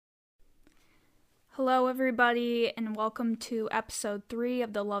Hello, everybody, and welcome to episode 3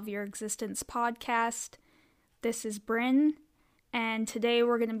 of the Love Your Existence podcast. This is Bryn, and today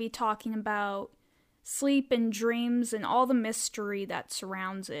we're going to be talking about sleep and dreams and all the mystery that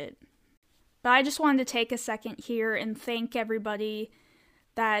surrounds it. But I just wanted to take a second here and thank everybody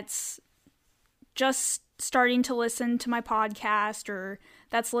that's just starting to listen to my podcast or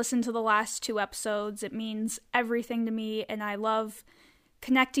that's listened to the last 2 episodes. It means everything to me, and I love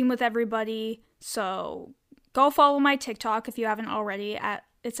connecting with everybody. So go follow my TikTok if you haven't already.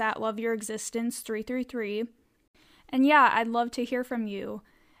 It's at Love Your Existence 333. And yeah, I'd love to hear from you,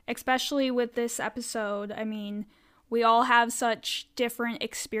 especially with this episode. I mean, we all have such different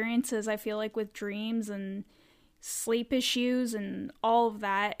experiences, I feel like, with dreams and sleep issues and all of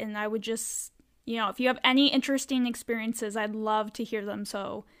that. And I would just, if you have any interesting experiences, I'd love to hear them.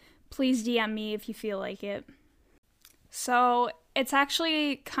 So please DM me if you feel like it. So it's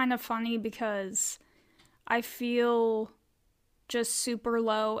actually kind of funny because I feel just super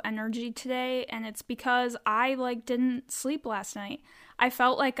low energy today, and it's because I didn't sleep last night. I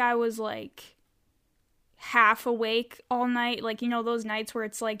felt like I was half awake all night, those nights where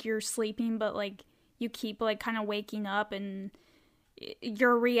it's you're sleeping but you keep kind of waking up, and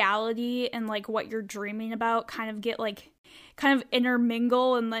your reality and what you're dreaming about kind of get kind of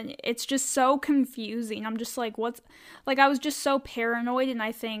intermingle, and then it's just so confusing. I'm just what's I was just so paranoid, and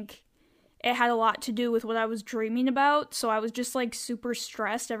I think it had a lot to do with what I was dreaming about. So I was just super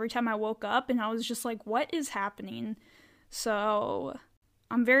stressed every time I woke up, and I was just what is happening? So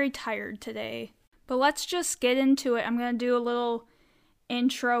I'm very tired today. But let's just get into it. I'm going to do a little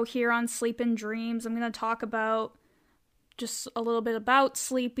intro here on sleep and dreams. I'm going to talk about just a little bit about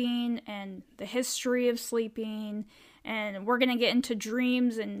sleeping and the history of sleeping, and we're going to get into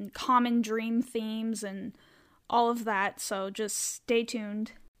dreams and common dream themes and all of that, so just stay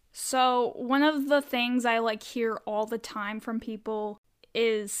tuned. So one of the things I hear all the time from people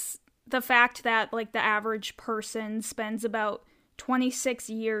is the fact that the average person spends about 26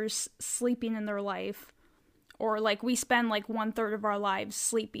 years sleeping in their life, or we spend 1/3 of our lives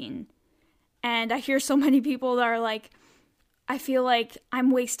sleeping. And I hear so many people that are I feel like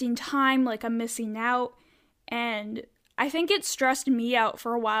I'm wasting time, I'm missing out. And I think it stressed me out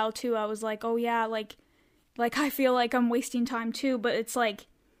for a while too. I was oh yeah, I feel like I'm wasting time too, but it's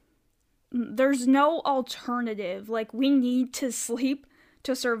there's no alternative. We need to sleep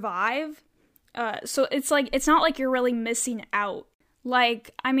to survive. So it's it's not you're really missing out.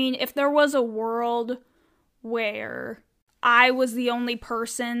 I mean, if there was a world where I was the only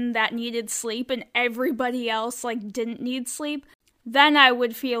person that needed sleep and everybody else didn't need sleep, then I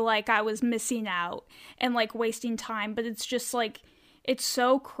would feel I was missing out and wasting time. But it's just it's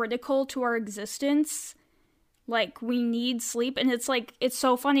so critical to our existence. We need sleep, and it's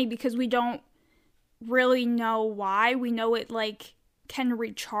so funny because we don't really know why. We know it can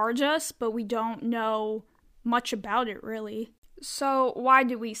recharge us, but we don't know much about it really. So why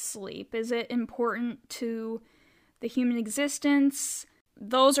do we sleep? Is it important to the human existence?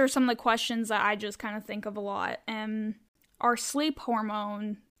 Those are some of the questions that I just kind of think of a lot. And our sleep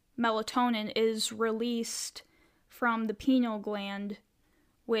hormone, melatonin, is released from the pineal gland,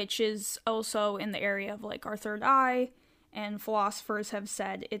 which is also in the area of our third eye, and philosophers have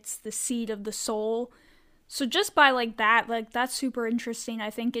said it's the seat of the soul. So just by that, that's super interesting.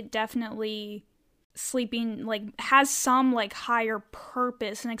 I think it definitely, sleeping has some higher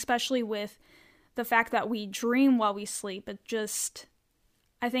purpose, and especially with the fact that we dream while we sleep, it just,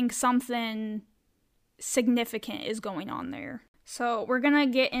 I think something significant is going on there. So we're gonna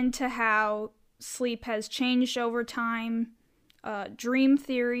get into how sleep has changed over time, dream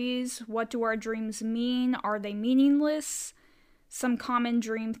theories, what do our dreams mean, are they meaningless, some common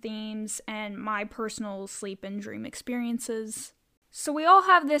dream themes, and my personal sleep and dream experiences. So we all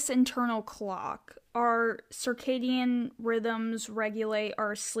have this internal clock. Our circadian rhythms regulate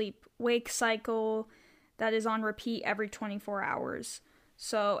our sleep-wake cycle that is on repeat every 24 hours.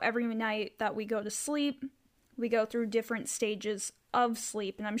 So every night that we go to sleep, we go through different stages of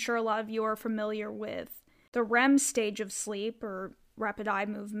sleep. And I'm sure a lot of you are familiar with the REM stage of sleep, or rapid eye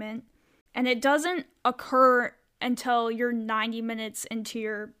movement. And it doesn't occur until you're 90 minutes into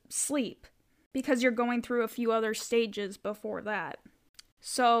your sleep, because you're going through a few other stages before that.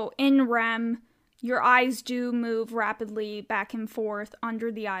 So in REM, your eyes do move rapidly back and forth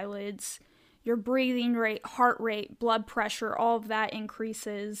under the eyelids. Your breathing rate, heart rate, blood pressure, all of that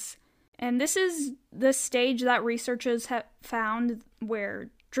increases. And this is the stage that researchers have found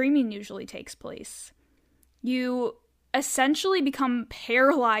where dreaming usually takes place. You essentially become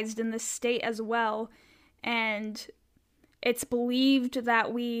paralyzed in this state as well, and it's believed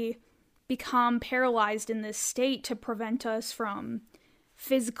that we become paralyzed in this state to prevent us from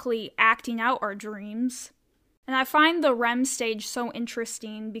physically acting out our dreams. And I find the REM stage so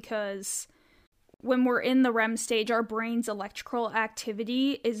interesting because when we're in the REM stage, our brain's electrical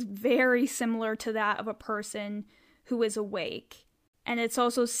activity is very similar to that of a person who is awake. And it's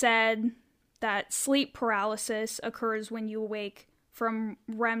also said that sleep paralysis occurs when you awake from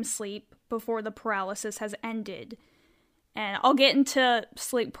REM sleep before the paralysis has ended. And I'll get into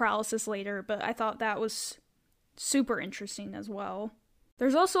sleep paralysis later, but I thought that was super interesting as well.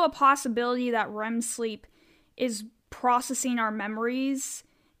 There's also a possibility that REM sleep is processing our memories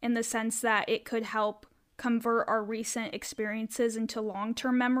in the sense that it could help convert our recent experiences into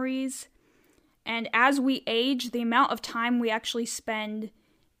long-term memories. And as we age, the amount of time we actually spend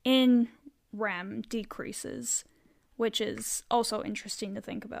in REM decreases, which is also interesting to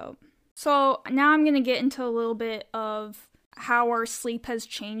think about. So now I'm going to get into a little bit of how our sleep has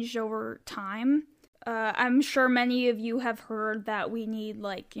changed over time. I'm sure many of you have heard that we need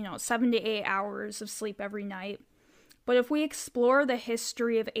 7 to 8 hours of sleep every night. But if we explore the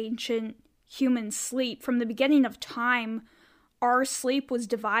history of ancient human sleep, from the beginning of time, our sleep was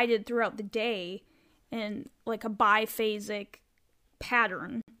divided throughout the day in like a biphasic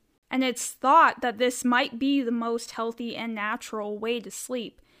pattern. And it's thought that this might be the most healthy and natural way to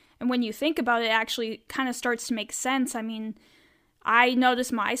sleep. And when you think about it, it actually kind of starts to make sense. I mean, I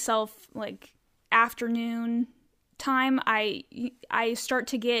notice myself, afternoon time, I start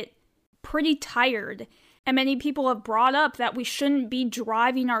to get pretty tired. And many people have brought up that we shouldn't be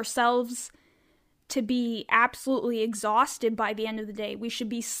driving ourselves to be absolutely exhausted by the end of the day. We should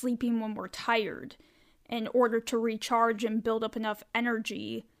be sleeping when we're tired in order to recharge and build up enough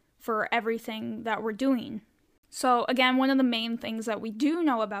energy for everything that we're doing. So again, one of the main things that we do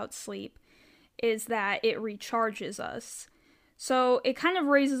know about sleep is that it recharges us. So it kind of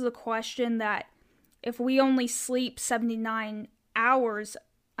raises the question that if we only sleep 79 hours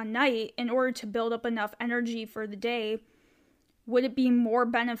a night in order to build up enough energy for the day, would it be more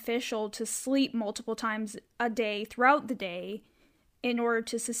beneficial to sleep multiple times a day throughout the day in order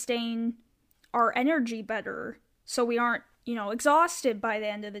to sustain our energy better so we aren't, exhausted by the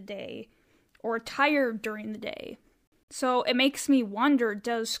end of the day or tired during the day? So it makes me wonder,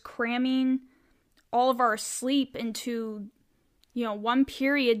 does cramming all of our sleep into, one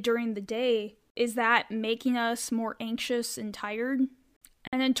period during the day, is that making us more anxious and tired?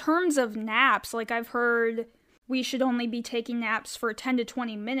 And in terms of naps, I've heard we should only be taking naps for 10 to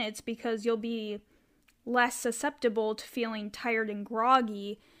 20 minutes because you'll be less susceptible to feeling tired and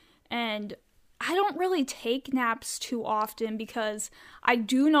groggy. And I don't really take naps too often because I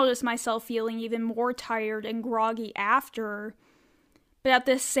do notice myself feeling even more tired and groggy after. But at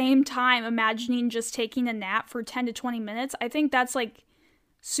the same time, imagining just taking a nap for 10 to 20 minutes, I think that's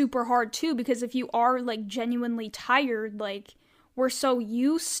super hard too, because if you are genuinely tired, we're so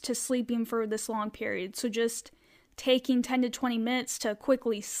used to sleeping for this long period. So just taking 10 to 20 minutes to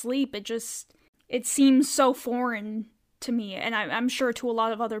quickly sleep, it seems so foreign to me, and I'm sure to a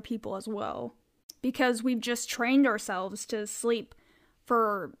lot of other people as well, because we've just trained ourselves to sleep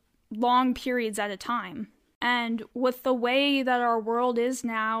for long periods at a time. And with the way that our world is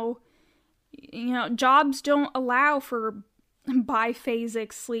now, jobs don't allow for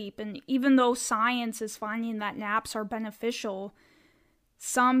biphasic sleep. And even though science is finding that naps are beneficial,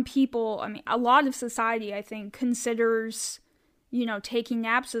 some people, a lot of society, I think, considers, taking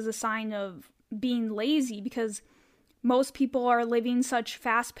naps as a sign of being lazy, because most people are living such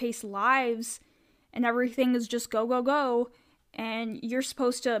fast-paced lives and everything is just go, go, go. And you're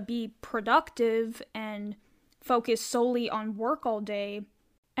supposed to be productive and focus solely on work all day.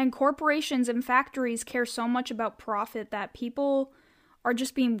 And corporations and factories care so much about profit that people are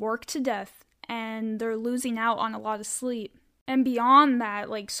just being worked to death and they're losing out on a lot of sleep. And beyond that,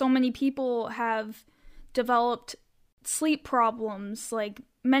 so many people have developed sleep problems.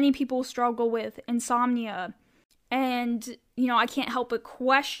 Many people struggle with insomnia. And, I can't help but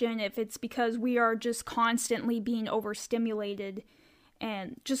question if it's because we are just constantly being overstimulated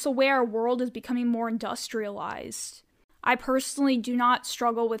and just the way our world is becoming more industrialized. I personally do not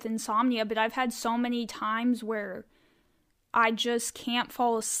struggle with insomnia, but I've had so many times where I just can't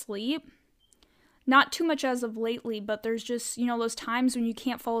fall asleep. Not too much as of lately, but there's just, those times when you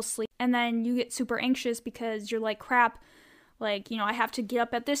can't fall asleep and then you get super anxious because you're like, crap, I have to get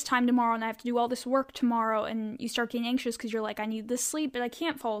up at this time tomorrow and I have to do all this work tomorrow, and you start getting anxious because you're like, I need this sleep, but I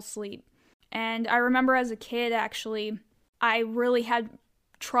can't fall asleep. And I remember as a kid, actually, I really had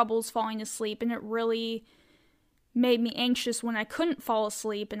troubles falling asleep, and it really made me anxious when I couldn't fall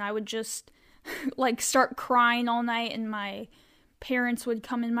asleep, and I would just, start crying all night, and my parents would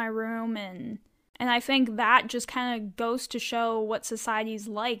come in my room, and I think that just kind of goes to show what society's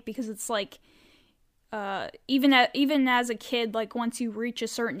like, because it's like, even as a kid, like, once you reach a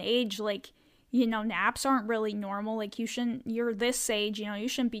certain age, like, you know, naps aren't really normal. Like, you're this age, you know, you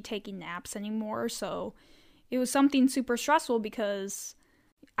shouldn't be taking naps anymore. So it was something super stressful because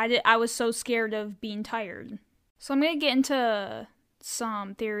I was so scared of being tired. So I'm going to get into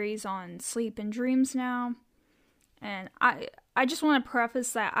some theories on sleep and dreams now. And I just want to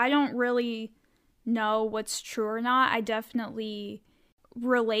preface that I don't really know what's true or not. I definitely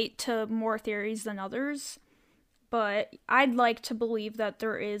relate to more theories than others, but I'd like to believe that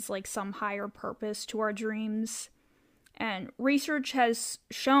there is like some higher purpose to our dreams. And research has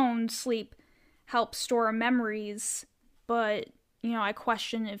shown sleep helps store memories, but you know, I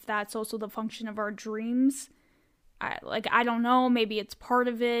question if that's also the function of our dreams. I don't know, maybe it's part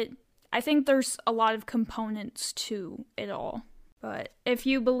of it. I think there's a lot of components to it all. But if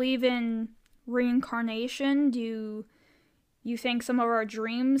you believe in reincarnation, do you think some of our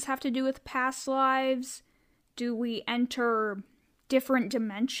dreams have to do with past lives? Do we enter different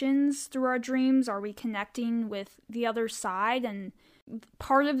dimensions through our dreams? Are we connecting with the other side? And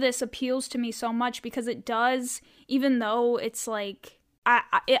part of this appeals to me so much because it does, even though it's like,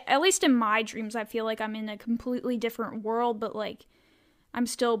 at least in my dreams, I feel like I'm in a completely different world, but like, I'm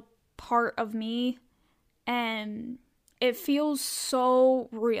still part of me. And it feels so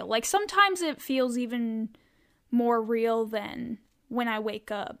real. Like, sometimes it feels even more real than when I wake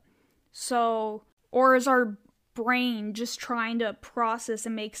up. So, or is our brain just trying to process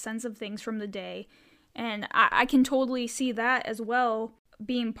and make sense of things from the day? And I can totally see that as well,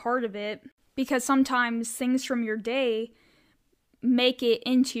 being part of it, because sometimes things from your day make it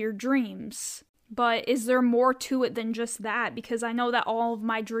into your dreams. But is there more to it than just that? Because I know that all of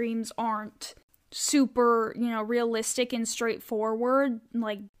my dreams aren't super, you know, realistic and straightforward.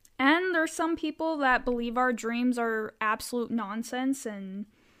 Like, and there's some people that believe our dreams are absolute nonsense and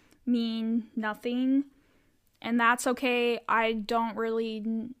mean nothing. And that's okay. I don't really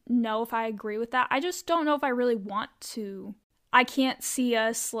know if I agree with that. I just don't know if I really want to. I can't see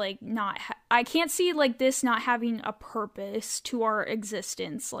us, like, I can't see, like, this not having a purpose to our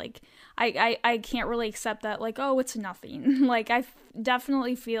existence. Like, I can't really accept that, like, oh, it's nothing. Like, I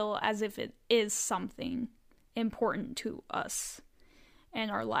definitely feel as if it is something important to us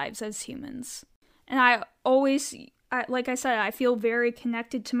and our lives as humans. And like I said, I feel very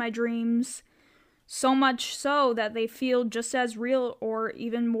connected to my dreams. So much so that they feel just as real or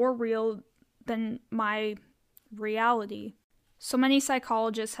even more real than my reality. So many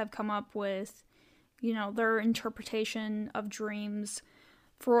psychologists have come up with, you know, their interpretation of dreams.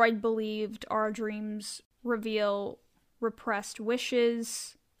 Freud believed our dreams reveal repressed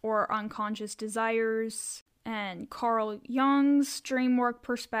wishes or unconscious desires. And Carl Jung's dream work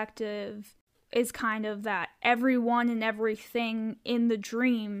perspective is kind of that everyone and everything in the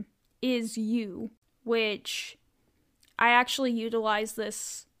dream is you, which I actually utilize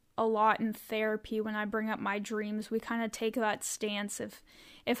this a lot in therapy. When I bring up my dreams, we kind of take that stance.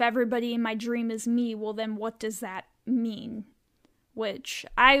 If everybody in my dream is me, well, then what does that mean? Which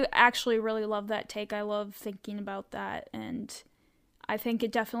I actually really love that take. I love thinking about that, and I think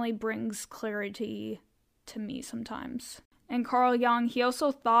it definitely brings clarity to me sometimes. And Carl Jung, he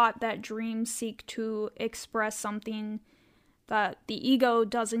also thought that dreams seek to express something that the ego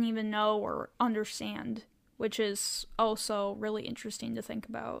doesn't even know or understand, which is also really interesting to think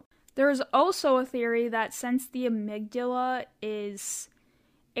about. There is also a theory that since the amygdala is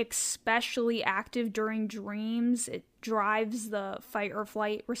especially active during dreams, it drives the fight or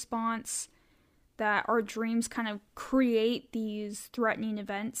flight response, that our dreams kind of create these threatening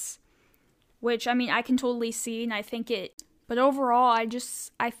events, which, I mean, I can totally see, and I think but overall,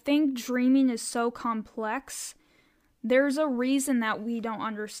 I think dreaming is so complex. There's a reason that we don't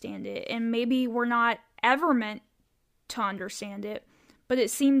understand it, and maybe we're not ever meant to understand it, but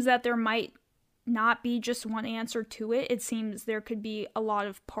it seems that there might not be just one answer to it. It seems there could be a lot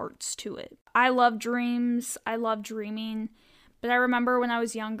of parts to it. I love dreams. I love dreaming, but I remember when I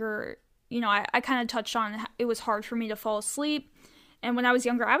was younger, you know, I kind of touched on it was hard for me to fall asleep, and when I was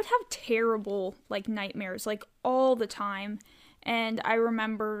younger, I would have terrible, like, nightmares, like, all the time, and I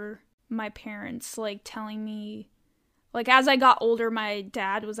remember my parents, like, telling me, like, as I got older, my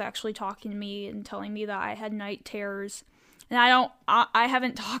dad was actually talking to me and telling me that I had night terrors. And I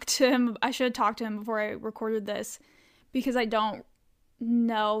haven't talked to him. I should have talked to him before I recorded this, because I don't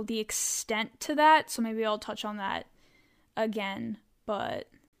know the extent to that. So maybe I'll touch on that again. But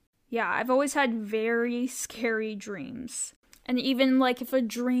yeah, I've always had very scary dreams. And even, like, if a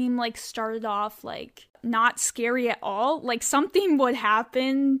dream, like, started off, like, not scary at all, like, something would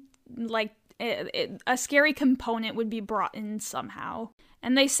happen, like, a scary component would be brought in somehow.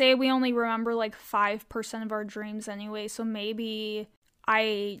 And they say we only remember, like, 5% of our dreams anyway, so maybe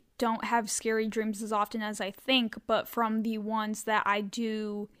I don't have scary dreams as often as I think, but from the ones that I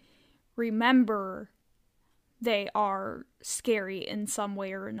do remember, they are scary in some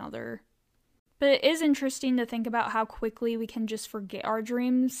way or another. But it is interesting to think about how quickly we can just forget our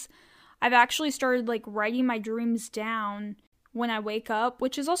dreams. I've actually started, like, writing my dreams down when I wake up,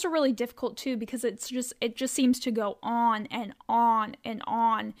 which is also really difficult too, because it just seems to go on and on and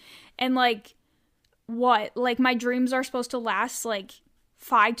on. And, like, what? Like, my dreams are supposed to last, like,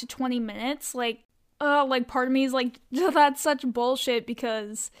 5 to 20 minutes? Like, part of me is like, that's such bullshit,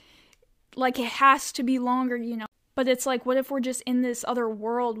 because, like, it has to be longer, you know? But it's like, what if we're just in this other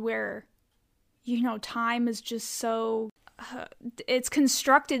world where, you know, time is just so, it's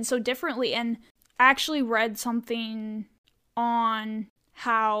constructed so differently. And I actually read something on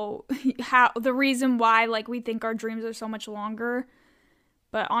how the reason why, like, we think our dreams are so much longer.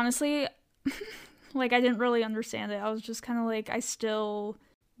 But honestly, like, I didn't really understand it. I was just kind of like, I still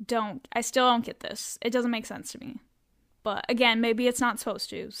don't get this. It doesn't make sense to me. But again, maybe it's not supposed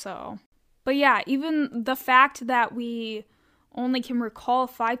to, so. But yeah, even the fact that we only can recall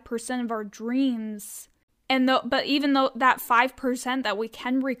 5% of our dreams, but even though that 5% that we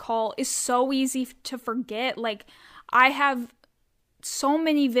can recall is so easy to forget, like, I have so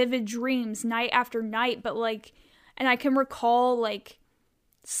many vivid dreams night after night, but, like, and I can recall, like,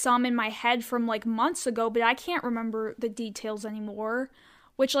 some in my head from, like, months ago, but I can't remember the details anymore,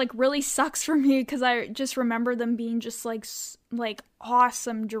 which, like, really sucks for me, because I just remember them being just, like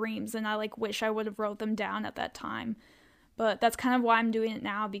awesome dreams, and I, like, wish I would have wrote them down at that time. But that's kind of why I'm doing it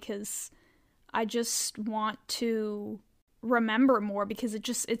now, because I just want to remember more, because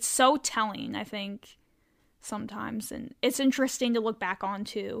it's so telling, I think, sometimes, and it's interesting to look back on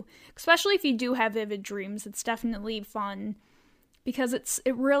too, especially if you do have vivid dreams. It's definitely fun, because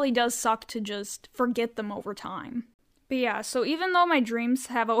it really does suck to just forget them over time. But yeah, so even though my dreams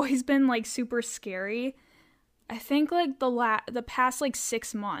have always been, like, super scary, I think, like, the past, like,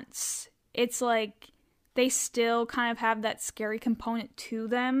 6 months, it's like they still kind of have that scary component to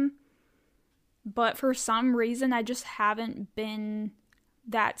them, but for some reason I just haven't been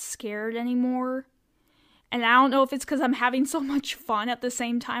that scared anymore. And I don't know if it's because I'm having so much fun at the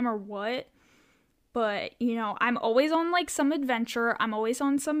same time or what, but, you know, I'm always on, like, some adventure, I'm always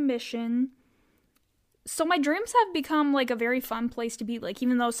on some mission, so my dreams have become, like, a very fun place to be, like,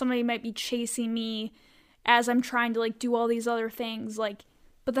 even though somebody might be chasing me as I'm trying to, like, do all these other things, like,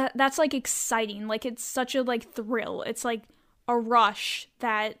 but that's, like, exciting, like, it's such a, like, thrill, it's, like, a rush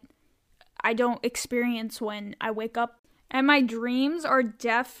that I don't experience when I wake up. And my dreams are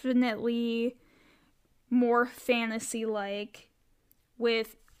definitely more fantasy-like,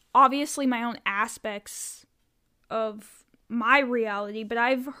 with obviously my own aspects of my reality, but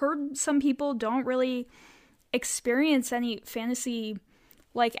I've heard some people don't really experience any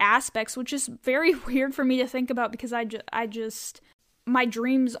fantasy-like aspects, which is very weird for me to think about, because I just my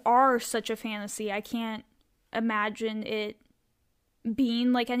dreams are such a fantasy. I can't imagine it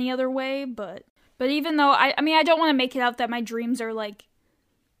being, like, any other way, but even though, I mean, I don't want to make it out that my dreams are, like,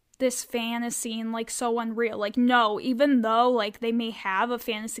 this fantasy and, like, so unreal. Like, no, even though, like, they may have a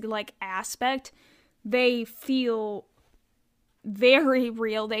fantasy-like aspect, they feel very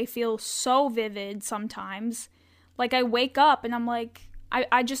real. They feel so vivid sometimes. Like, I wake up and I'm like,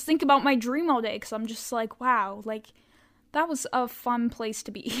 I just think about my dream all day, because I'm just like, wow, like, that was a fun place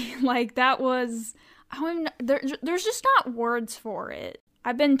to be. Like, that was, there's just not words for it.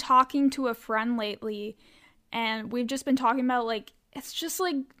 I've been talking to a friend lately, and we've just been talking about, like, it's just,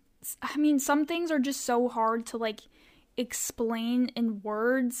 like, I mean, some things are just so hard to, like, explain in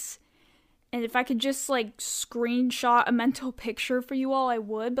words, and if I could just, like, screenshot a mental picture for you all, I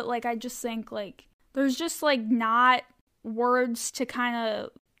would, but, like, I just think, like, there's just, like, not words to kind of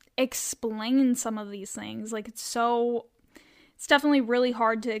explain some of these things. Like, it's definitely really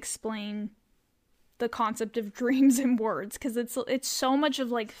hard to explain the concept of dreams in words, because it's so much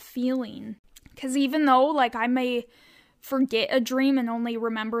of, like, feeling. Because even though, like, I may forget a dream and only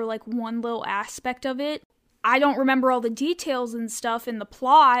remember, like, one little aspect of it, I don't remember all the details and stuff in the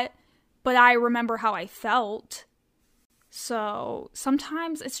plot, but I remember how I felt. So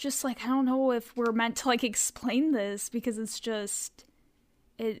sometimes it's just, like, I don't know if we're meant to, like, explain this, because it's just,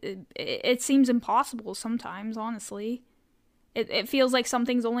 it seems impossible sometimes, honestly. It feels like some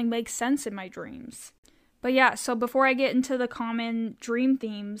things only make sense in my dreams. But yeah, so before I get into the common dream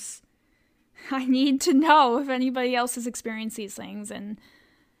themes, I need to know if anybody else has experienced these things, and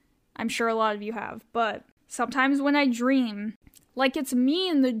I'm sure a lot of you have. But sometimes when I dream, like, it's me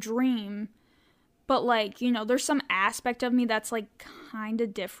in the dream, but, like, you know, there's some aspect of me that's, like, kind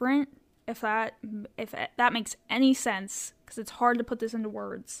of different, if that makes any sense, because it's hard to put this into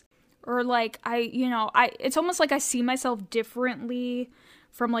words. Or, like, it's almost like I see myself differently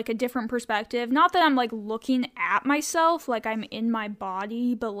from, like, a different perspective. Not that I'm, like, looking at myself, like I'm in my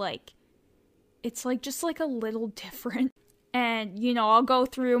body, but, like, it's, like, just, like, a little different. And, you know, I'll go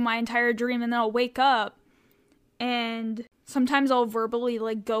through my entire dream and then I'll wake up, and sometimes I'll verbally,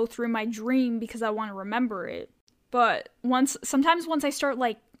 like, go through my dream because I want to remember it. But sometimes once I start,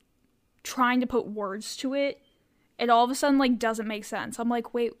 like, trying to put words to it, it all of a sudden, like, doesn't make sense. I'm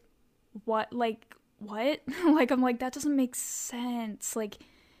like, wait, what? Like, what? Like, I'm like, that doesn't make sense. Like,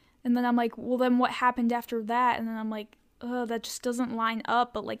 and then I'm like, well, then what happened after that? And then I'm like, that just doesn't line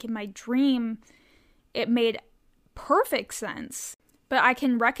up. But, like, in my dream, it made perfect sense. But I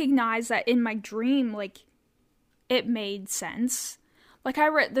can recognize that in my dream, like, it made sense. Like,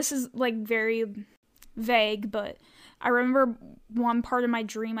 this is, like, very vague, but I remember one part of my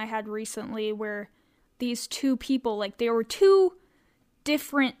dream I had recently where these two people, like, they were two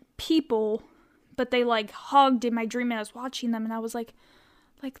different people, but they, like, hugged in my dream, and I was watching them, and I was like,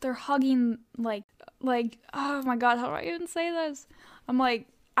 they're hugging, like, oh my god, how do I even say this? I'm like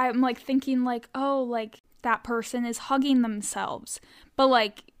thinking, like, oh, like, that person is hugging themselves, but,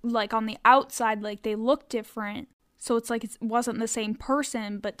 like, on the outside, like, they look different, so it's like it wasn't the same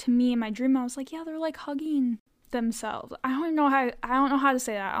person, but to me in my dream, I was like, yeah, they're, like, hugging themselves. I don't know how to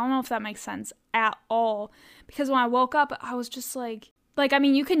say that. I don't know if that makes sense at all, because when I woke up, I was just like, I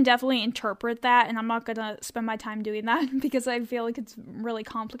mean, you can definitely interpret that, and I'm not gonna spend my time doing that because I feel like it's really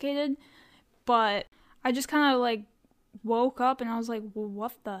complicated, but I just kind of, like, woke up, and I was like, well,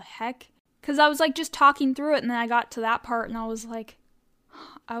 what the heck? Because I was, like, just talking through it, and then I got to that part, and I was like,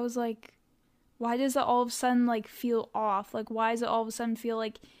 why does it all of a sudden, like, feel off? Like, why does it all of a sudden feel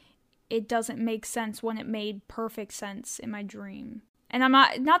like it doesn't make sense when it made perfect sense in my dream? And I'm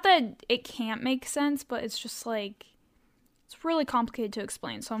not that it can't make sense, but it's just, like, it's really complicated to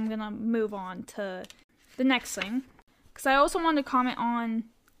explain, so I'm gonna move on to the next thing. Because I also wanted to comment on,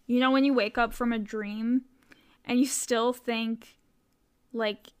 you know, when you wake up from a dream, and you still think,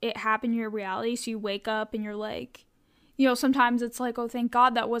 like, it happened in your reality, so you wake up and you're like, you know, sometimes it's like, oh, thank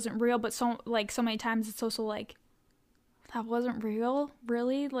God that wasn't real, but so many times it's also like, that wasn't real?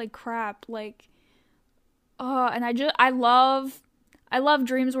 Really? Like, crap. Like, and I love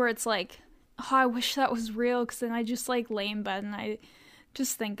dreams where it's like, oh, I wish that was real, because then I just, like, lay in bed and I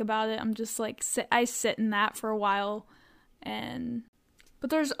just think about it. I'm just, like, I sit in that for a while, but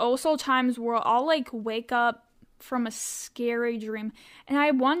there's also times where I'll, like, wake up from a scary dream, and I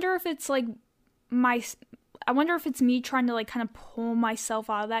wonder if it's, like, it's me trying to, like, kind of pull myself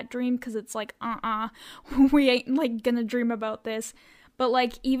out of that dream, because it's like, we ain't, like, gonna dream about this. But,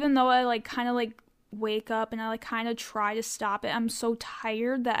 like, even though I, like, kind of, like, wake up and I, like, kind of try to stop it, I'm so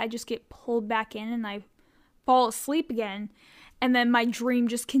tired that I just get pulled back in and I fall asleep again, and then my dream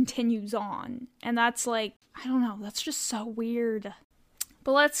just continues on. And that's, like, I don't know, that's just so weird.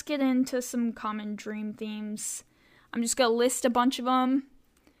 But let's get into some common dream themes. I'm just gonna list a bunch of them,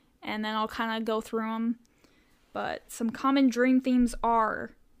 and then I'll kind of go through them. But some common dream themes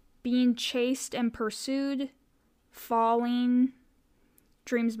are being chased and pursued, falling,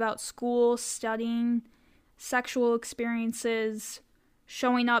 dreams about school, studying, sexual experiences,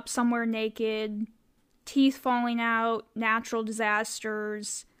 showing up somewhere naked, teeth falling out, natural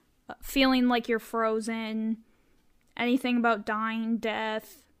disasters, feeling like you're frozen, anything about dying,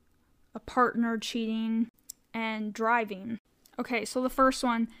 death, a partner cheating, and driving. Okay, so the first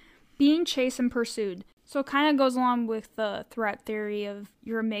one, being chased and pursued. So it kind of goes along with the threat theory of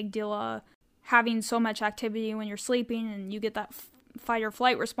your amygdala having so much activity when you're sleeping and you get that fight or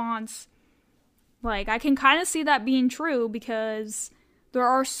flight response. Like, I can kind of see that being true, because there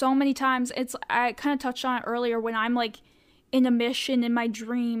are so many times, I kind of touched on it earlier, when I'm, like, in a mission in my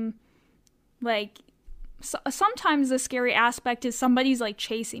dream, like, sometimes the scary aspect is somebody's, like,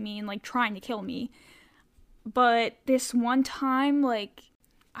 chasing me and, like, trying to kill me. But this one time, like,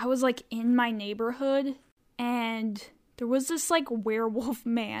 I was, like, in my neighborhood, and there was this, like, werewolf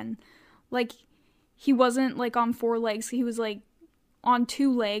man. Like, he wasn't, like, on 4 legs, he was, like, on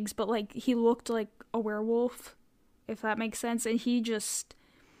 2 legs, but, like, he looked like a werewolf, if that makes sense. And he just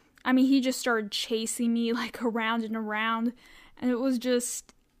started chasing me, like, around and around, and it was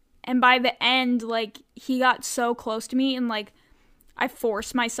just, and by the end, like, he got so close to me, and, like, I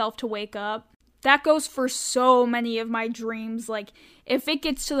forced myself to wake up, that goes for so many of my dreams. Like, if it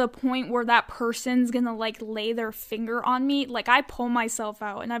gets to the point where that person's gonna, like, lay their finger on me, like, I pull myself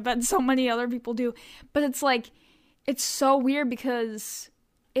out, and I bet so many other people do. But it's, like, it's so weird because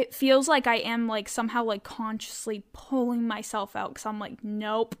it feels like I am, like, somehow, like, consciously pulling myself out, because I'm like,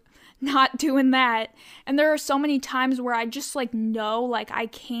 nope, not doing that. And there are so many times where I just, like, know, like, I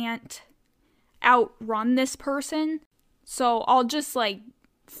can't outrun this person, so I'll just, like,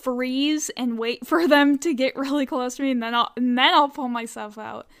 freeze and wait for them to get really close to me, and then I'll pull myself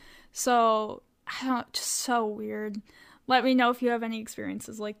out. So, I don't, just so weird. Let me know if you have any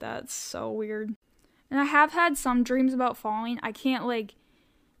experiences like that. It's so weird. And I have had some dreams about falling. I can't, like,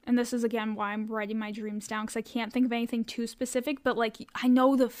 and this is again why I'm writing my dreams down, because I can't think of anything too specific, but, like, I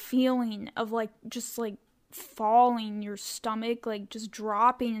know the feeling of, like, just, like, falling, your stomach, like, just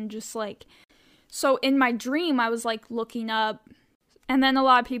dropping, and just, like, so in my dream, I was, like, looking up. And then a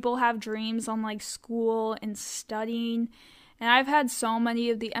lot of people have dreams on, like, school and studying. And I've had so many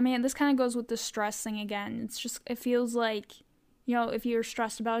of the, I mean, this kind of goes with the stress thing again. It's just, it feels like, you know, if you're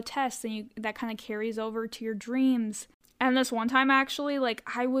stressed about a test, then that kind of carries over to your dreams. And this one time, actually, like,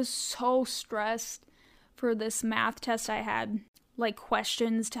 I was so stressed for this math test I had. Like,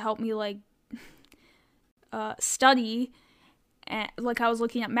 questions to help me, like, study. And, like, I was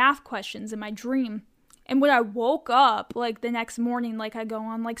looking at math questions in my dream. And when I woke up, like, the next morning, like, I go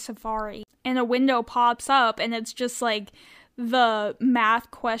on, like, Safari, and a window pops up, and it's just, like, the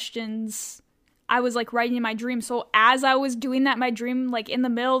math questions I was, like, writing in my dream. So as I was doing that in my dream, like, in the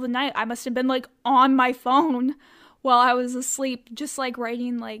middle of the night, I must have been, like, on my phone while I was asleep, just, like,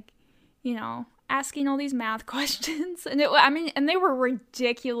 writing, like, you know, asking all these math questions. And and they were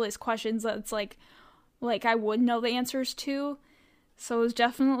ridiculous questions that's, like, I would know the answers to. So it was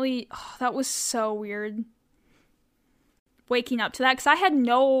definitely, that was so weird. Waking up to that, because I had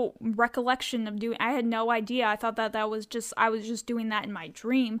no recollection of I had no idea. I thought that I was just doing that in my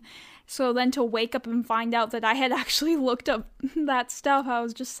dream. So then to wake up and find out that I had actually looked up that stuff, I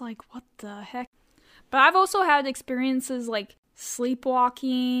was just like, what the heck? But I've also had experiences like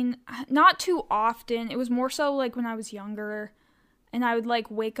sleepwalking, not too often. It was more so like when I was younger, and I would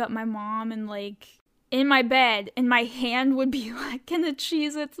like wake up my mom and like in my bed, and my hand would be like in a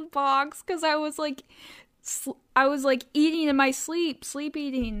Cheez-Its box, because I was like eating in my sleep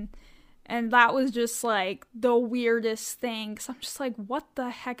eating, and that was just like the weirdest thing, because I'm just like, what the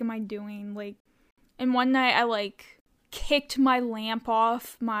heck am I doing? Like, and one night I like kicked my lamp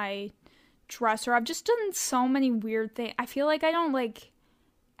off my dresser. I've just done so many weird things. I feel like I feel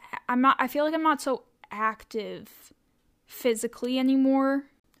like I'm not so active physically anymore,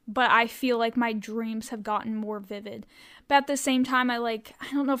 but I feel like my dreams have gotten more vivid. But at the same time, I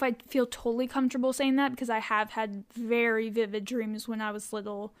don't know if I feel totally comfortable saying that, because I have had very vivid dreams when I was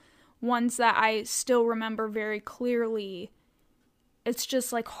little. Ones that I still remember very clearly. It's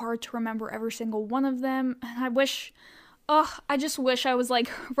just like hard to remember every single one of them. And I just wish I was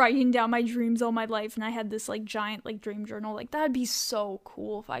like writing down my dreams all my life, and I had this like giant like dream journal. Like, that'd be so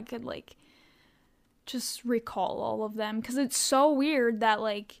cool if I could like just recall all of them, because it's so weird that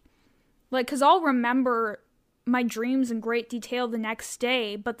because I'll remember my dreams in great detail the next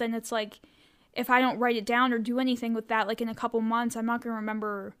day, but then it's like, if I don't write it down or do anything with that, like in a couple months, I'm not going to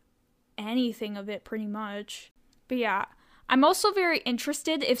remember anything of it pretty much. But yeah, I'm also very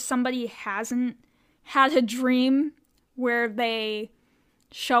interested if somebody hasn't had a dream where they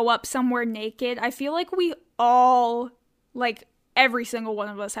show up somewhere naked. I feel like we all, like, every single one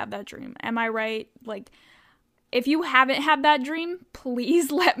of us have that dream. Am I right? Like, if you haven't had that dream,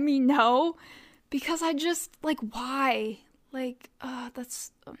 please let me know, because I just, like, why? Like,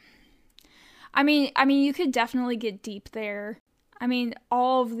 that's, I mean, you could definitely get deep there. I mean,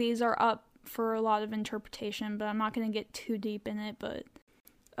 all of these are up for a lot of interpretation, but I'm not going to get too deep in it. But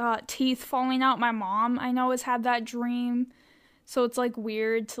teeth falling out, my mom, I know, has had that dream. So it's, like,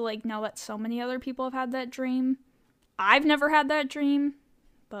 weird to, like, know that so many other people have had that dream. I've never had that dream,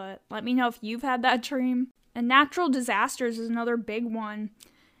 but let me know if you've had that dream. And natural disasters is another big one.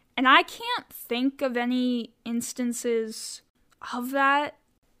 And I can't think of any instances of that,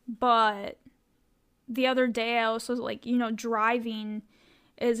 but the other day I also, like, driving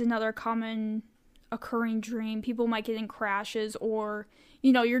is another common occurring dream. People might get in crashes, or,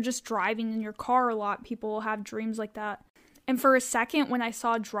 you're just driving in your car a lot. People will have dreams like that. And for a second, when I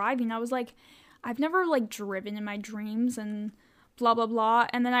saw driving, I was like, I've never, like, driven in my dreams and blah, blah, blah.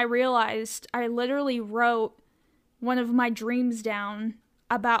 And then I realized I literally wrote one of my dreams down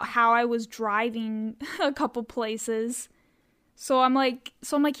about how I was driving a couple places. So I'm like,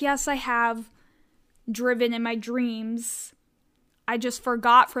 yes, I have driven in my dreams. I just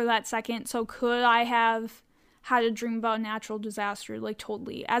forgot for that second. So could I have had a dream about a natural disaster? Like,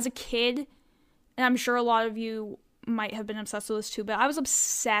 totally. As a kid, and I'm sure a lot of you might have been obsessed with this too, but I was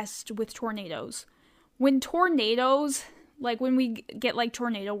obsessed with tornadoes. When tornadoes, like when we get like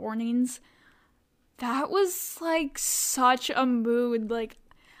tornado warnings, that was like such a mood. Like,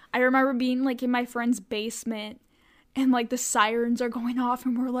 I remember being like in my friend's basement and like the sirens are going off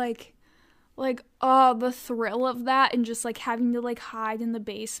and we're like, oh, the thrill of that, and just like having to like hide in the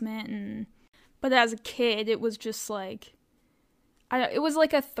basement. But as a kid, it was just like, it was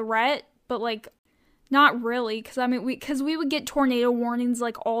like a threat, but like not really, because I mean, we would get tornado warnings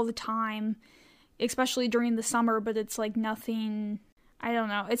like all the time, especially during the summer. But it's like nothing. I don't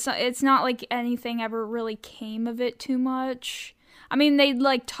know. It's not like anything ever really came of it too much. I mean, they'd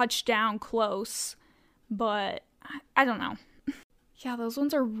like touch down close, but I don't know. Yeah, those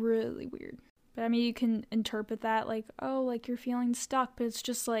ones are really weird. But I mean, you can interpret that like, oh, like you're feeling stuck, but it's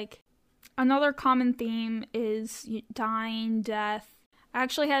just like, another common theme is dying, death. I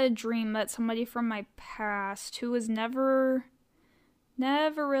actually had a dream that somebody from my past, who was never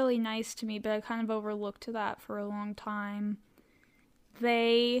really nice to me, but I kind of overlooked that for a long time,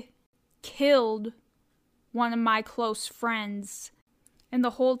 they killed one of my close friends. And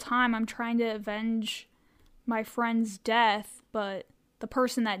the whole time I'm trying to avenge my friend's death, but the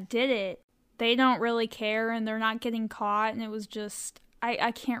person that did it, they don't really care and they're not getting caught. And it was just,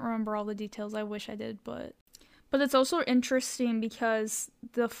 I can't remember all the details. I wish I did, but it's also interesting because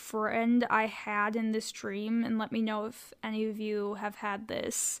the friend I had in this dream, and let me know if any of you have had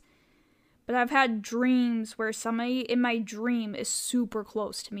this, but I've had dreams where somebody in my dream is super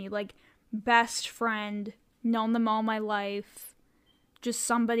close to me, like best friend, known them all my life, just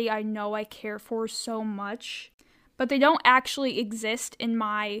somebody I know I care for so much, but they don't actually exist in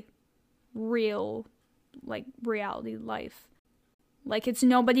my real, like, reality life. Like, it's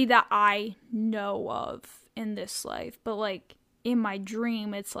nobody that I know of in this life, but like in my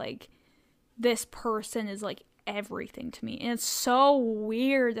dream, it's like this person is like everything to me, and it's so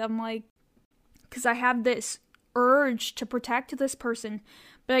weird. I'm like, because I have this urge to protect this person,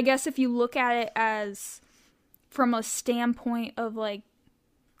 but I guess if you look at it as from a standpoint of like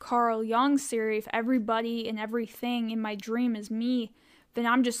Carl Jung's theory, if everybody and everything in my dream is me, then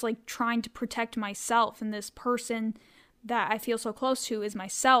I'm just like trying to protect myself, and this person that I feel so close to is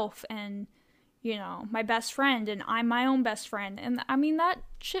myself, and you know, my best friend, and I'm my own best friend. And I mean, that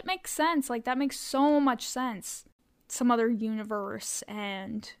shit makes sense. Like, that makes so much sense. Some other universe,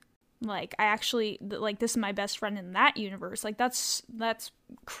 and like, I actually, like, this is my best friend in that universe. Like, that's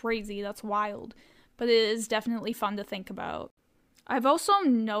crazy. That's wild. But it is definitely fun to think about. I've also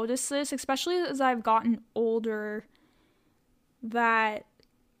noticed this, especially as I've gotten older, that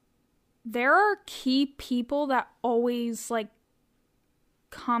there are key people that always, like,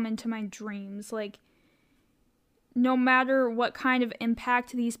 come into my dreams. Like, no matter what kind of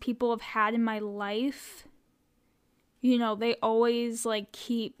impact these people have had in my life, you know, they always like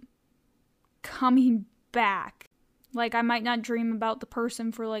keep coming back. Like, I might not dream about the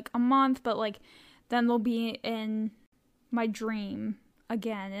person for like a month, but like then they'll be in my dream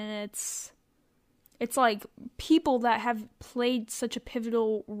again, and it's like people that have played such a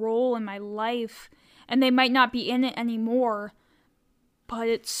pivotal role in my life, and they might not be in it anymore, but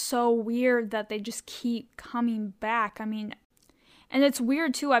it's so weird that they just keep coming back. I mean, and it's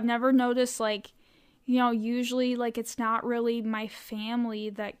weird too. I've never noticed, like, you know, usually, like, it's not really my family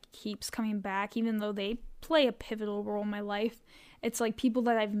that keeps coming back, even though they play a pivotal role in my life. It's like people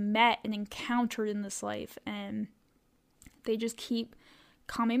that I've met and encountered in this life, and they just keep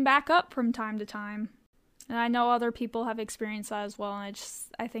coming back up from time to time. And I know other people have experienced that as well, and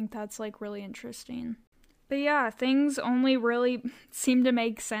I think that's, like, really interesting. But yeah, things only really seem to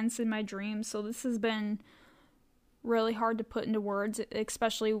make sense in my dreams, so this has been really hard to put into words,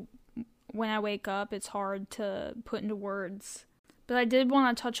 especially when I wake up. It's hard to put into words. But I did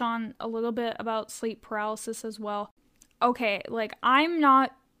want to touch on a little bit about sleep paralysis as well. Okay, like, I'm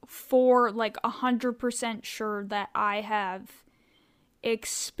not for, like, 100% sure that I have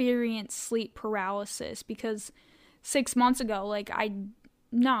experienced sleep paralysis, because 6 months ago, like, I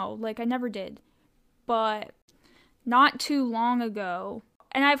never did. But not too long ago,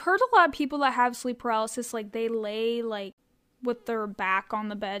 and I've heard a lot of people that have sleep paralysis, like, they lay, like, with their back on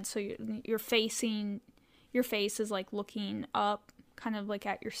the bed, so your face is, like, looking up, kind of, like,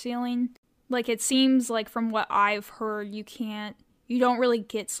 at your ceiling. Like, it seems like, from what I've heard, you don't really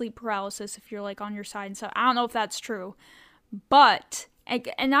get sleep paralysis if you're, like, on your side, so I don't know if that's true. But,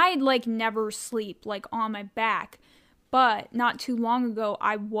 and I, like, never sleep, like, on my back, but not too long ago,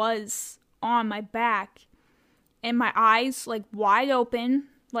 I was on my back, and my eyes like wide open,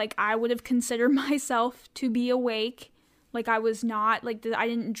 like I would have considered myself to be awake. Like I was not, like I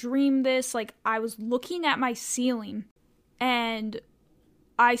didn't dream this. Like I was looking at my ceiling and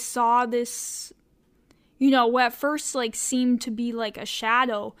I saw this, what at first like seemed to be like a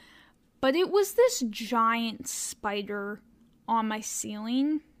shadow, but it was this giant spider on my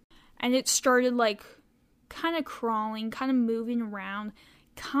ceiling, and it started like kind of crawling, kind of moving around,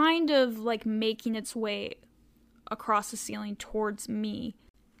 kind of like making its way across the ceiling towards me.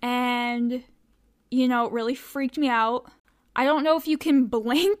 And, it really freaked me out. I don't know if you can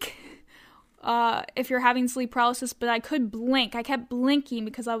blink if you're having sleep paralysis, but I could blink. I kept blinking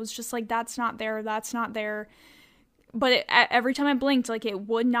because I was just like, that's not there, that's not there. But every time I blinked, like, it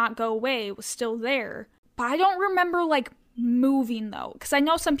would not go away. It was still there. But I don't remember, like, moving, though. Because I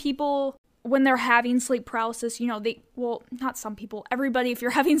know some people, when they're having sleep paralysis, not some people, everybody, if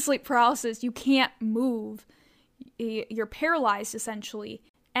you're having sleep paralysis, you can't move. You're paralyzed, essentially.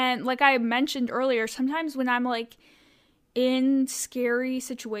 And like I mentioned earlier, sometimes when I'm, like, in scary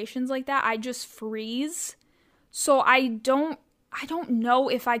situations like that, I just freeze. So I don't know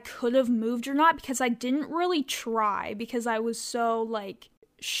if I could have moved or not, because I didn't really try, because I was so, like,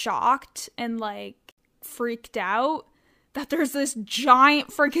 shocked and, like, freaked out that there's this giant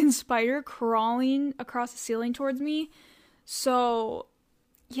freaking spider crawling across the ceiling towards me. So,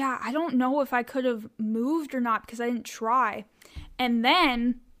 yeah, I don't know if I could have moved or not because I didn't try. And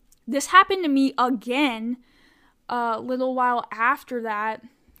then this happened to me again a little while after that.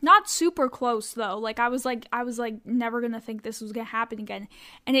 Not super close though. Like I was never gonna think this was gonna happen again.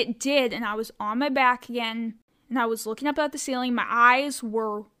 And it did, and I was on my back again, and I was looking up at the ceiling. My eyes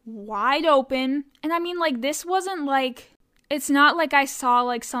were wide open. And I mean, like, this wasn't like, it's not like I saw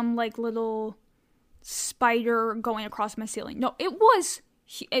like some like little spider going across my ceiling. No, it was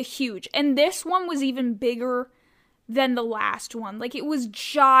huge. And this one was even bigger than the last one. Like, it was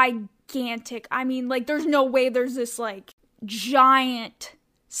gigantic. I mean, like, there's no way there's this like giant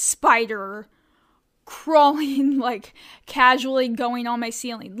spider crawling, like, casually going on my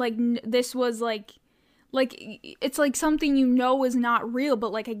ceiling. Like, this was like, it's like something is not real,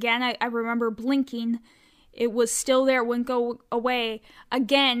 but, like, again, I remember blinking. It was still there, wouldn't go away.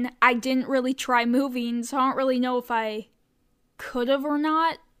 Again, I didn't really try moving, so I don't really know if I could have or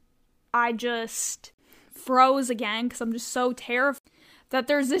not. I just froze again, because I'm just so terrified that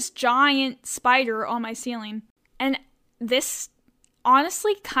there's this giant spider on my ceiling. And this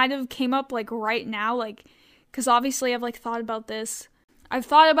honestly kind of came up like right now, like, because obviously I've like thought about this. I've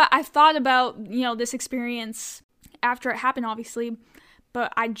thought about this experience after it happened, obviously,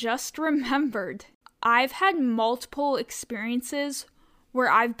 but I just remembered I've had multiple experiences where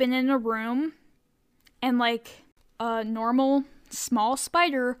I've been in a room and like a normal small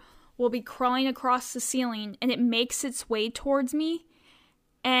spider will be crawling across the ceiling and it makes its way towards me.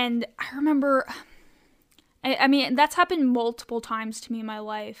 And I remember, I mean, that's happened multiple times to me in my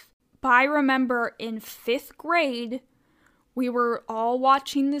life. But I remember in 5th grade, we were all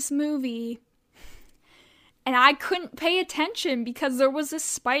watching this movie, and I couldn't pay attention because there was this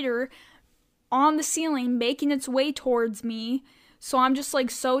spider on the ceiling making its way towards me. So I'm just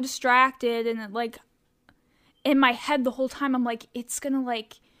like so distracted, and like in my head the whole time I'm like, it's gonna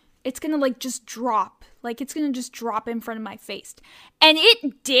just drop. Like, it's gonna just drop in front of my face. And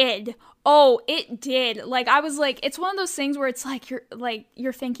it did. Oh, it did. Like, I was like, it's one of those things where it's like,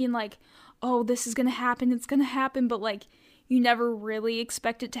 you're thinking like, oh, this is gonna happen, it's gonna happen, but like, you never really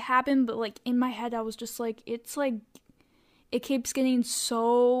expect it to happen. But like, in my head, I was just like, it's like, it keeps getting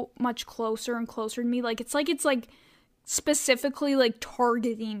so much closer and closer to me. Like, it's like specifically like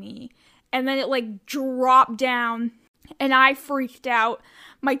targeting me. And then it like dropped down, and I freaked out.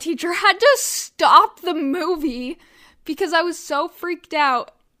 My teacher had to stop the movie because I was so freaked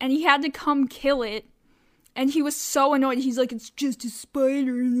out, and he had to come kill it. And he was so annoyed. He's like, it's just a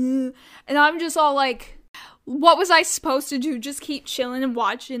spider. And I'm just all like, what was I supposed to do? Just keep chilling and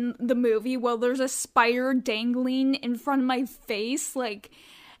watching the movie while there's a spider dangling in front of my face? Like,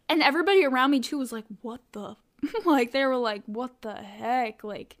 and everybody around me too was like, what the? Like, they were like, what the heck?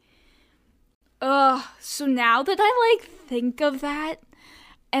 Like, so now that I like think of that,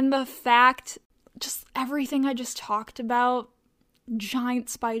 and the fact, just everything I just talked about, giant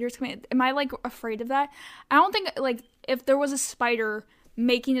spiders coming, am I like afraid of that? I don't think, like, if there was a spider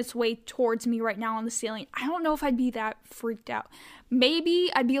making its way towards me right now on the ceiling, I don't know if I'd be that freaked out.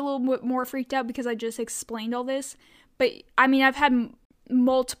 Maybe I'd be a little bit more freaked out because I just explained all this. But I mean, I've had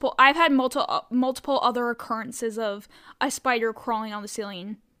multiple other occurrences of a spider crawling on the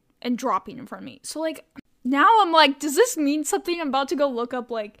ceiling and dropping in front of me. So like, now I'm like, does this mean something? I'm about to go look up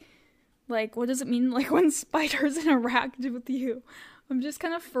like Like, what does it mean, like, when spiders interact with you? I'm just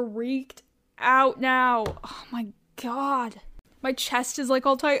kind of freaked out now. Oh my god. My chest is, like,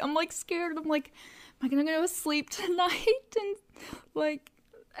 all tight. I'm, like, scared. I'm like, am I gonna go to sleep tonight and, like,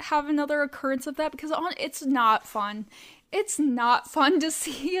 have another occurrence of that? Because it's not fun. It's not fun to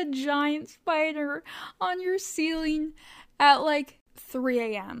see a giant spider on your ceiling at, like, 3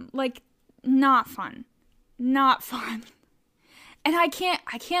 a.m. Like, not fun. Not fun. And I can't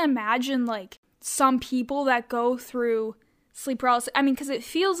imagine, like, some people that go through sleep paralysis. I mean, because it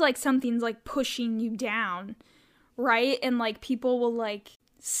feels like something's, like, pushing you down, right? And, like, people will, like,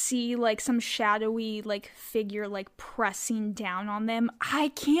 see, like, some shadowy, like, figure, like, pressing down on them. I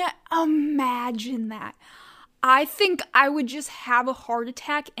can't imagine that. I think I would just have a heart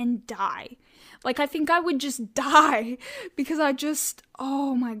attack and die. Like, I think I would just die because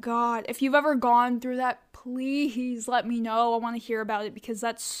oh my god. If you've ever gone through that, please let me know. I want to hear about it because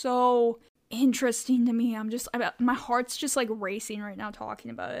that's so interesting to me. My heart's just, like, racing right now talking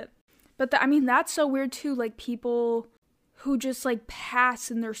about it. But I mean, that's so weird too. Like, people who just, like,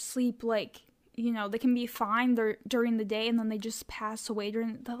 pass in their sleep, like, you know, they can be fine during the day and then they just pass away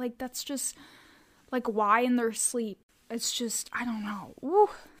like, that's just, like, why in their sleep? It's just, I don't know. Woo.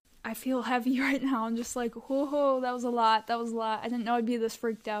 I feel heavy right now. I'm just like, whoa, that was a lot. I didn't know I'd be this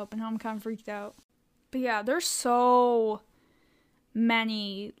freaked out, but now I'm kind of freaked out. But yeah, there's so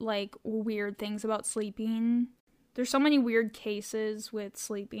many, like, weird things about sleeping. There's so many weird cases with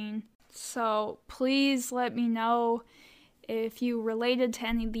sleeping. So please let me know if you related to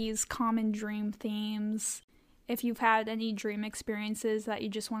any of these common dream themes. If you've had any dream experiences that you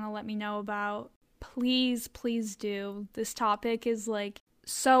just want to let me know about. Please do. This topic is, like,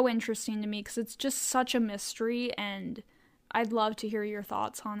 so interesting to me because it's just such a mystery and I'd love to hear your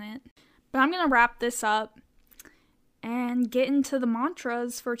thoughts on it. But I'm going to wrap this up and get into the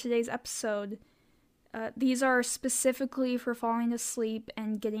mantras for today's episode. These are specifically for falling asleep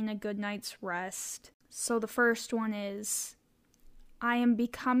and getting a good night's rest. So the first one is, I am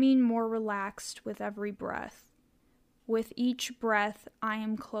becoming more relaxed with every breath. With each breath, I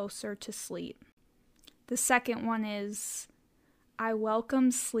am closer to sleep. The second one is, I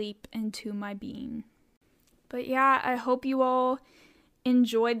welcome sleep into my being. But yeah, I hope you all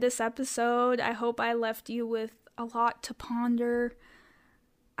enjoyed this episode. I hope I left you with a lot to ponder.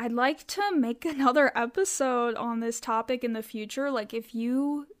 I'd like to make another episode on this topic in the future. Like, if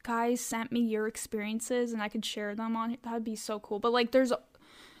you guys sent me your experiences and I could share them on it, that'd be so cool. But, like, there's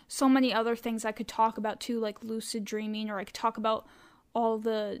so many other things I could talk about too, like lucid dreaming, or I could talk about all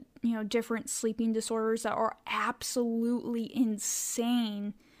the, you know, different sleeping disorders that are absolutely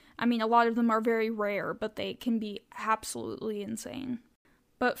insane. I mean, a lot of them are very rare, but they can be absolutely insane.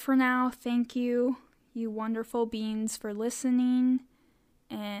 But for now, thank you, you wonderful beings, for listening,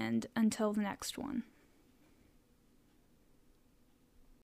 and until the next one.